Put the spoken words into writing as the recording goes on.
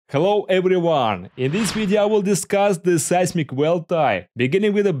Hello everyone! In this video I will discuss the seismic well tie,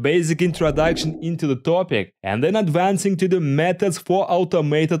 beginning with a basic introduction into the topic and then advancing to the methods for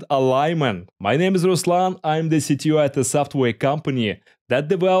automated alignment. My name is Ruslan, I'm the CTO at a software company that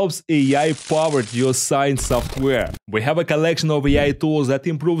develops AI-powered geoscience software. We have a collection of AI tools that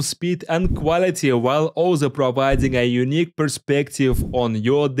improve speed and quality while also providing a unique perspective on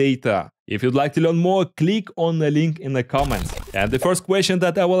your data. If you'd like to learn more, click on the link in the comments. And the first question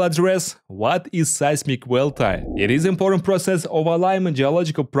that I will address: what is seismic well tie? It is an important process of alignment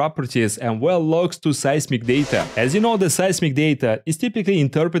geological properties and well logs to seismic data. As you know, the seismic data is typically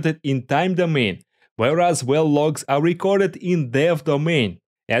interpreted in time domain, whereas well logs are recorded in depth domain.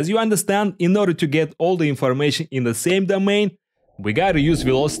 As you understand, in order to get all the information in the same domain, we gotta use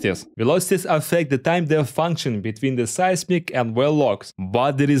velocities. Velocities affect the time depth function between the seismic and well logs.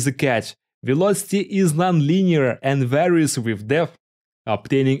 But there is a catch. Velocity is non-linear and varies with depth.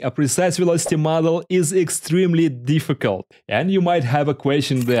 Obtaining a precise velocity model is extremely difficult. And you might have a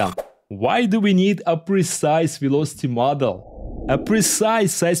question then: why do we need a precise velocity model? A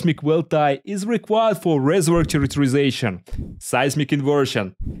precise seismic well tie is required for reservoir characterization, seismic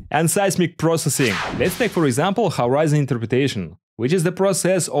inversion, and seismic processing. Let's take for example horizon interpretation, which is the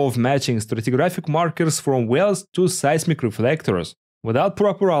process of matching stratigraphic markers from wells to seismic reflectors. Without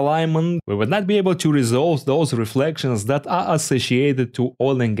proper alignment, we would not be able to resolve those reflections that are associated to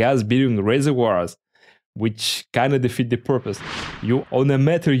oil and gas bearing reservoirs, which kinda defeat the purpose. You own a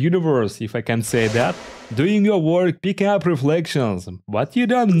meta universe, if I can say that, doing your work, picking up reflections, but you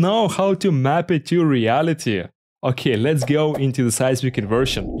don't know how to map it to reality. Okay, let's go into the seismic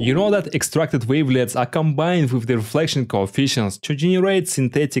inversion. You know that extracted wavelets are combined with the reflection coefficients to generate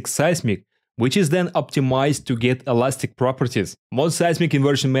synthetic seismic, which is then optimized to get elastic properties. Most seismic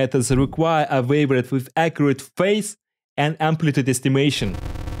inversion methods require a wavelet with accurate phase and amplitude estimation.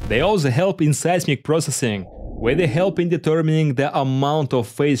 They also help in seismic processing, where they help in determining the amount of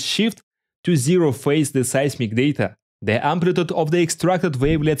phase shift to zero phase the seismic data. The amplitude of the extracted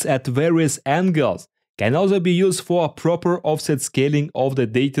wavelets at various angles can also be used for a proper offset scaling of the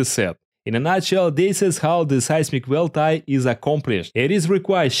dataset. In a nutshell, this is how the seismic well tie is accomplished. It is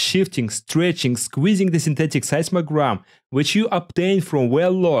required shifting, stretching, squeezing the synthetic seismogram, which you obtain from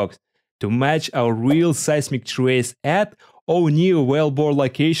well logs, to match a real seismic trace at or near wellbore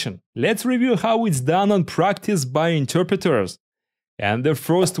location. Let's review how it's done on practice by interpreters. And the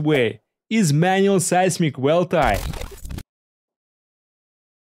first way is manual seismic well tie.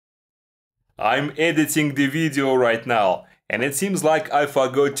 I'm editing the video right now, and it seems like I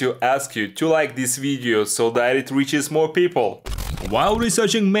forgot to ask you to like this video so that it reaches more people. While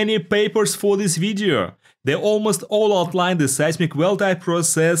researching many papers for this video, they almost all outline the seismic well tie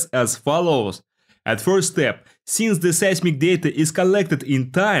process as follows. At first step, since the seismic data is collected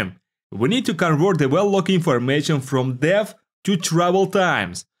in time, we need to convert the well log information from depth to travel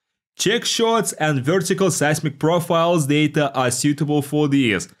times. Check shots and vertical seismic profiles data are suitable for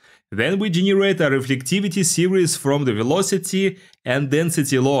this. Then we generate a reflectivity series from the velocity and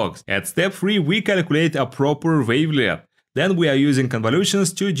density logs. At step 3, we calculate a proper wavelet. Then we are using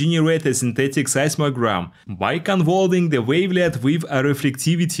convolutions to generate a synthetic seismogram by convolving the wavelet with a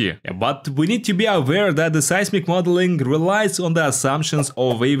reflectivity. But we need to be aware that the seismic modeling relies on the assumptions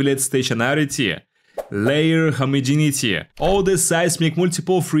of wavelet stationarity, layer homogeneity, or the seismic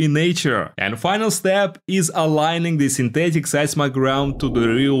multiple free nature. And final step is aligning the synthetic seismogram to the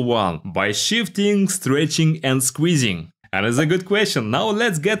real one by shifting, stretching, and squeezing. And it's a good question. Now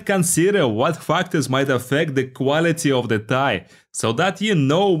let's consider what factors might affect the quality of the tie, so that you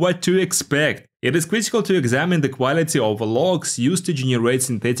know what to expect. It is critical to examine the quality of logs used to generate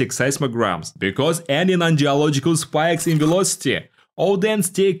synthetic seismograms, because any non-geological spikes in velocity or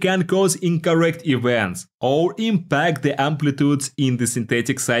density can cause incorrect events or impact the amplitudes in the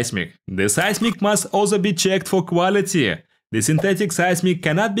synthetic seismic. The seismic must also be checked for quality. The synthetic seismic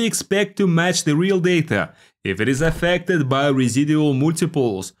cannot be expected to match the real data if it is affected by residual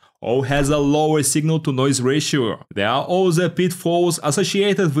multiples or has a lower signal-to-noise ratio. There are also pitfalls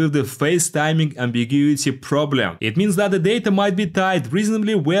associated with the phase timing ambiguity problem. It means that the data might be tied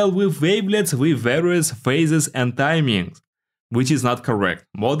reasonably well with wavelets with various phases and timings, which is not correct.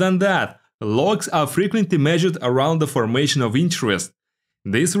 More than that, logs are frequently measured around the formation of interest.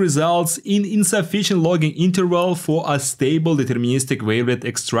 This results in insufficient logging interval for a stable deterministic wavelet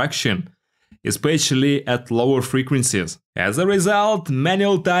extraction, especially at lower frequencies. As a result,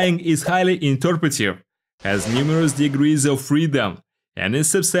 manual tying is highly interpretive, has numerous degrees of freedom, and is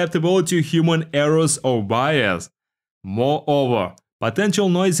susceptible to human errors or bias. Moreover, potential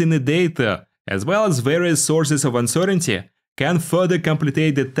noise in the data, as well as various sources of uncertainty, can further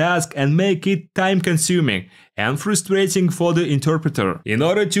complicate the task and make it time-consuming and frustrating for the interpreter. In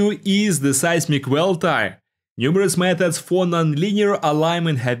order to ease the seismic well tie, numerous methods for nonlinear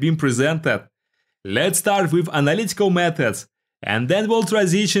alignment have been presented. Let's start with analytical methods, and then we'll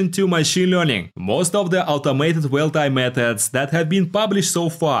transition to machine learning. Most of the automated well tie methods that have been published so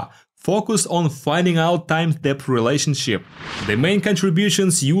far focus on finding out time-depth relationship. The main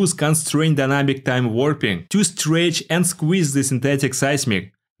contributions use constrained dynamic time warping to stretch and squeeze the synthetic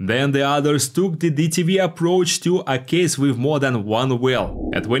seismic. Then the others took the DTV approach to a case with more than one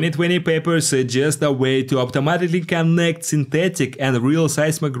well. A 2020 paper suggests a way to automatically connect synthetic and real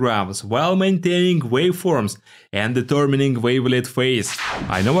seismograms while maintaining waveforms and determining wavelet phase.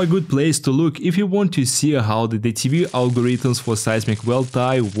 I know a good place to look if you want to see how the DTV algorithms for seismic well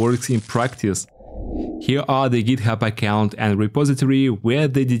tie works in practice. Here are the GitHub account and repository where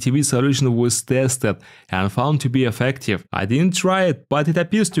the DTV solution was tested and found to be effective. I didn't try it, but it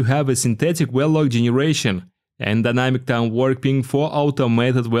appears to have a synthetic well log generation and dynamic time warping for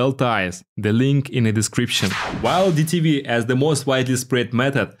automated well ties. The link in the description. While DTV, as the most widely spread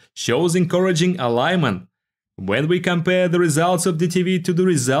method, shows encouraging alignment, when we compare the results of DTV to the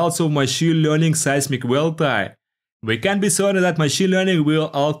results of machine learning seismic well tie, we can be certain that machine learning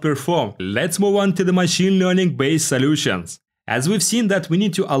will outperform. Let's move on to the machine learning based solutions. As we've seen that we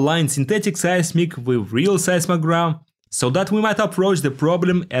need to align synthetic seismic with real seismogram, so that we might approach the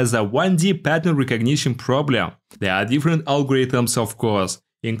problem as a 1D pattern recognition problem. There are different algorithms, of course,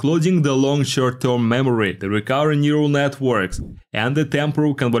 including the long short-term memory, the recurrent neural networks, and the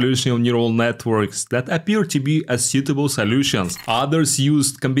temporal convolutional neural networks that appear to be as suitable solutions. Others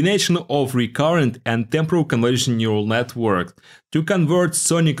used combination of recurrent and temporal convolutional neural networks to convert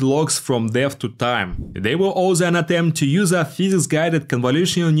sonic logs from depth to time. They were also an attempt to use a physics-guided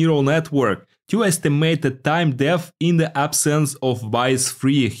convolutional neural network to estimate the time depth in the absence of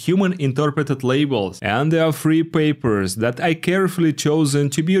bias-free human-interpreted labels. And there are 3 papers that I carefully chosen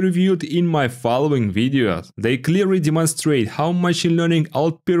to be reviewed in my following videos. They clearly demonstrate how machine learning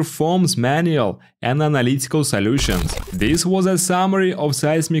outperforms manual and analytical solutions. This was a summary of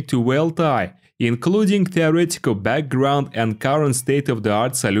Seismic-to well tie, including theoretical background and current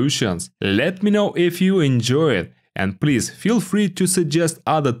state-of-the-art solutions. Let me know if you enjoy it. And please feel free to suggest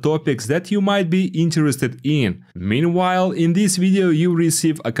other topics that you might be interested in. Meanwhile, in this video you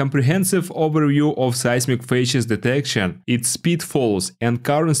receive a comprehensive overview of seismic facies detection, its pitfalls and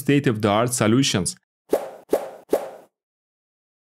current state-of-the-art solutions.